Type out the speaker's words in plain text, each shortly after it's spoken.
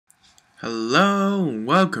Hello and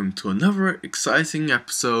welcome to another exciting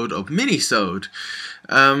episode of Minisode.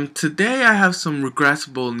 Today I have some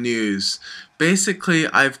regrettable news. Basically,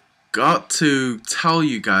 I've got to tell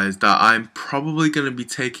you guys that I'm probably going to be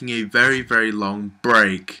taking a very long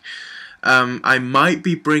break. I might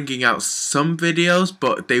be bringing out some videos,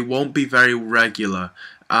 but they won't be very regular,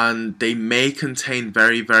 and they may contain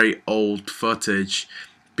very old footage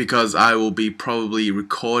because I will be probably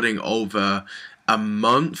recording over a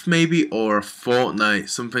month maybe or a fortnight,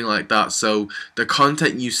 something like that. So the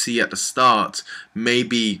content you see at the start may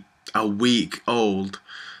be a week old.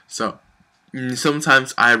 So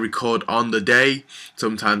sometimes I record on the day,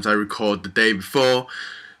 sometimes I record the day before,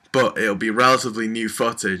 but it'll be relatively new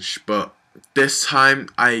footage. But this time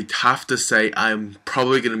I have to say I'm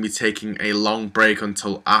probably going to be taking a long break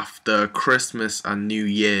until after Christmas and New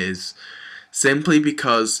Year's, simply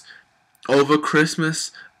because over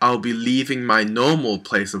Christmas I'll be leaving my normal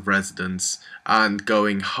place of residence and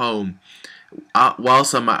going home.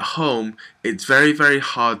 Whilst I'm at home, it's very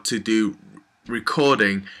hard to do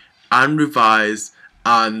recording and revise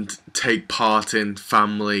and take part in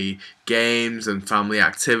family games and family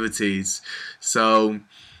activities. So,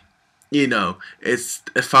 it's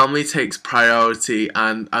a family takes priority,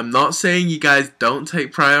 and I'm not saying you guys don't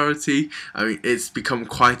take priority. I mean, it's become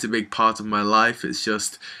quite a big part of my life. It's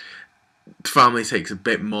just family takes a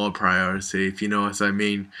bit more priority, if you know what I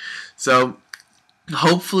mean. So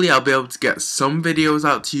hopefully I'll be able to get some videos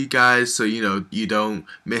out to you guys so you don't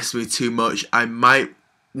miss me too much. I might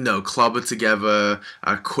clobber together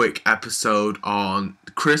a quick episode on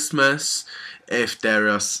Christmas if there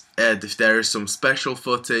is some special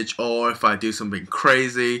footage, or if I do something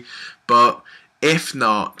crazy. But if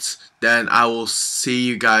not, then I will see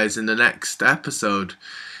you guys in the next episode.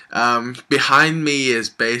 Behind me is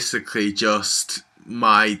basically just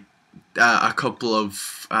my a couple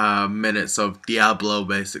of minutes of Diablo,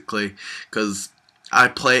 basically, because I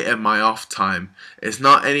play it in my off time. It's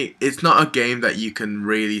not a game that you can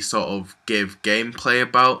really sort of give gameplay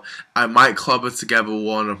about. I might clobber together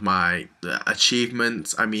one of my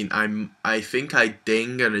achievements. I mean, I think I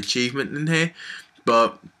ding an achievement in here,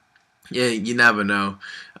 but yeah, you never know.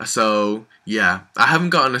 So yeah, I haven't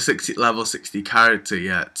gotten a level 60 character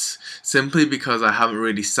yet, simply because I haven't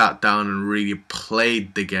really sat down and really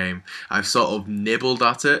played the game. I've sort of nibbled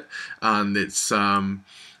at it, and it's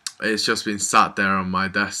just been sat there on my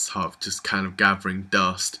desktop, just kind of gathering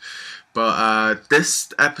dust. But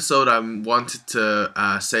this episode, I wanted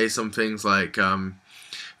to say some things like,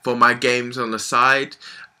 for my games on the side,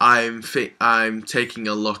 I'm taking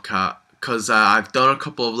a look at, because I've done a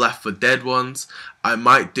couple of Left 4 Dead ones. I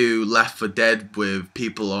might do Left 4 Dead with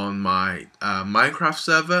people on my Minecraft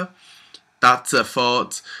server. That's a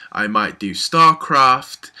thought. I might do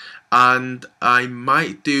StarCraft, and I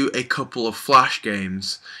might do a couple of Flash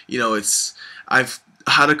games. I've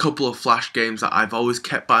had a couple of Flash games that I've always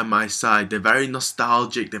kept by my side. They're very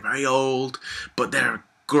nostalgic, they're very old, but they're a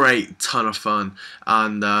great ton of fun.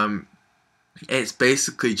 And it's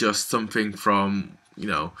basically just something from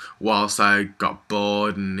whilst I got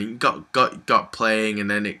bored and got playing, and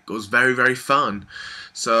then it was very fun.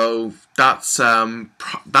 So that's in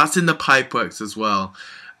the pipeworks as well.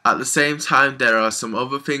 At the same time, there are some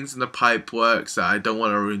other things in the pipeworks that I don't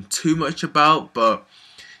want to ruin too much about, but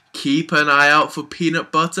keep an eye out for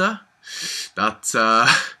peanut butter. That's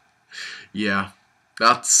yeah,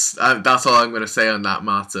 that's all I'm going to say on that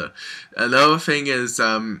matter. Another thing is,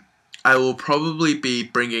 I will probably be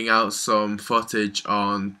bringing out some footage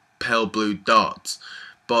on Pale Blue Dot,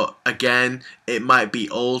 but again, it might be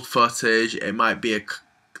old footage. It might be a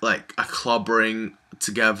clobbering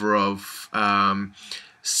together of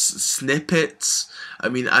snippets. I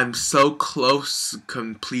mean, I'm so close to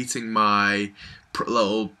completing my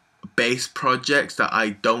little base projects that I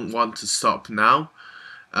don't want to stop now.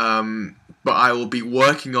 But I will be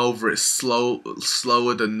working over it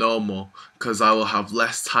slower than normal, because I will have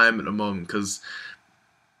less time at the moment, because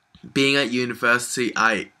being at university,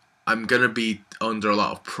 I'm going to be under a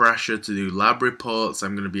lot of pressure to do lab reports.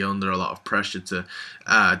 I'm going to be under a lot of pressure to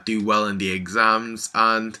do well in the exams,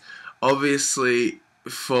 and obviously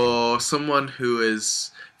for someone who is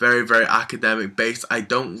very academic based, I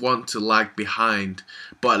don't want to lag behind,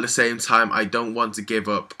 but at the same time I don't want to give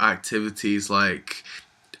up activities like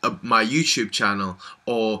my YouTube channel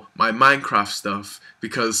or my Minecraft stuff,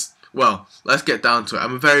 because, well, let's get down to it.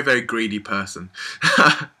 I'm a very greedy person.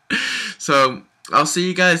 So I'll see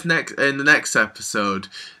you guys in the next episode.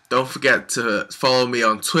 Don't forget to follow me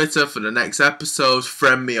on Twitter for the next episode.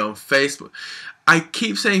 Friend me on Facebook. I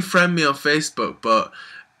keep saying friend me on Facebook, but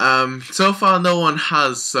So far no one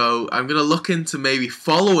has, so I'm gonna look into maybe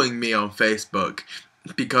following me on Facebook,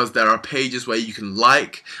 because there are pages where you can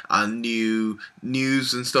like and new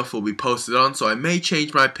news and stuff will be posted on. So I may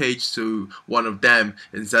change my page to one of them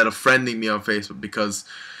instead of friending me on Facebook, because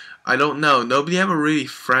I don't know, nobody ever really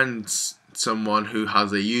friends someone who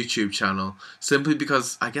has a YouTube channel, simply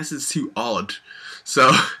because I guess it's too odd.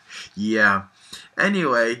 So yeah.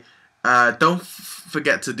 Anyway, don't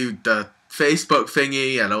forget to do the Facebook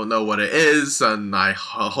thingy. I don't know what it is, and I'm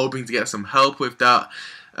hoping to get some help with that.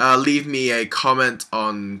 Leave me a comment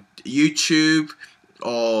on YouTube,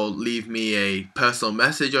 or leave me a personal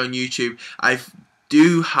message on YouTube. I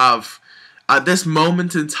do have, at this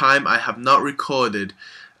moment in time, I have not recorded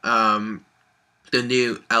the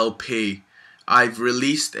new LP. I've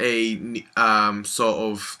released a sort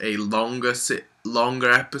of a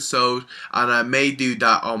longer episode, and I may do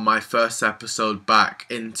that on my first episode back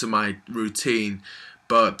into my routine.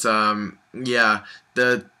 But yeah,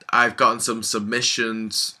 I've gotten some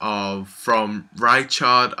submissions from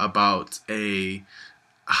Richard about a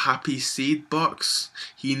happy seed box.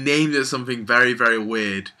 He named it something very, very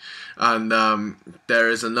weird. And there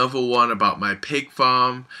is another one about my pig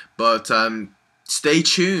farm. But stay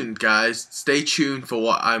tuned, guys. Stay tuned for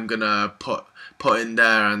what I'm gonna put in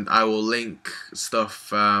there, and I will link stuff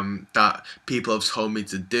that people have told me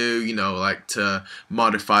to do, you know, like to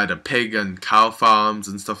modify the pig and cow farms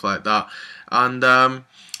and stuff like that. And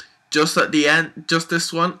just at the end, just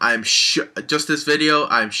this video,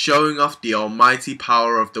 I'm showing off the almighty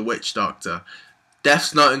power of the witch doctor.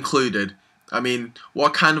 Death's not included. I mean,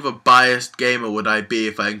 what kind of a biased gamer would I be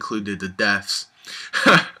if I included the deaths?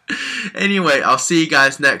 Anyway, I'll see you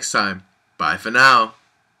guys next time. Bye for now.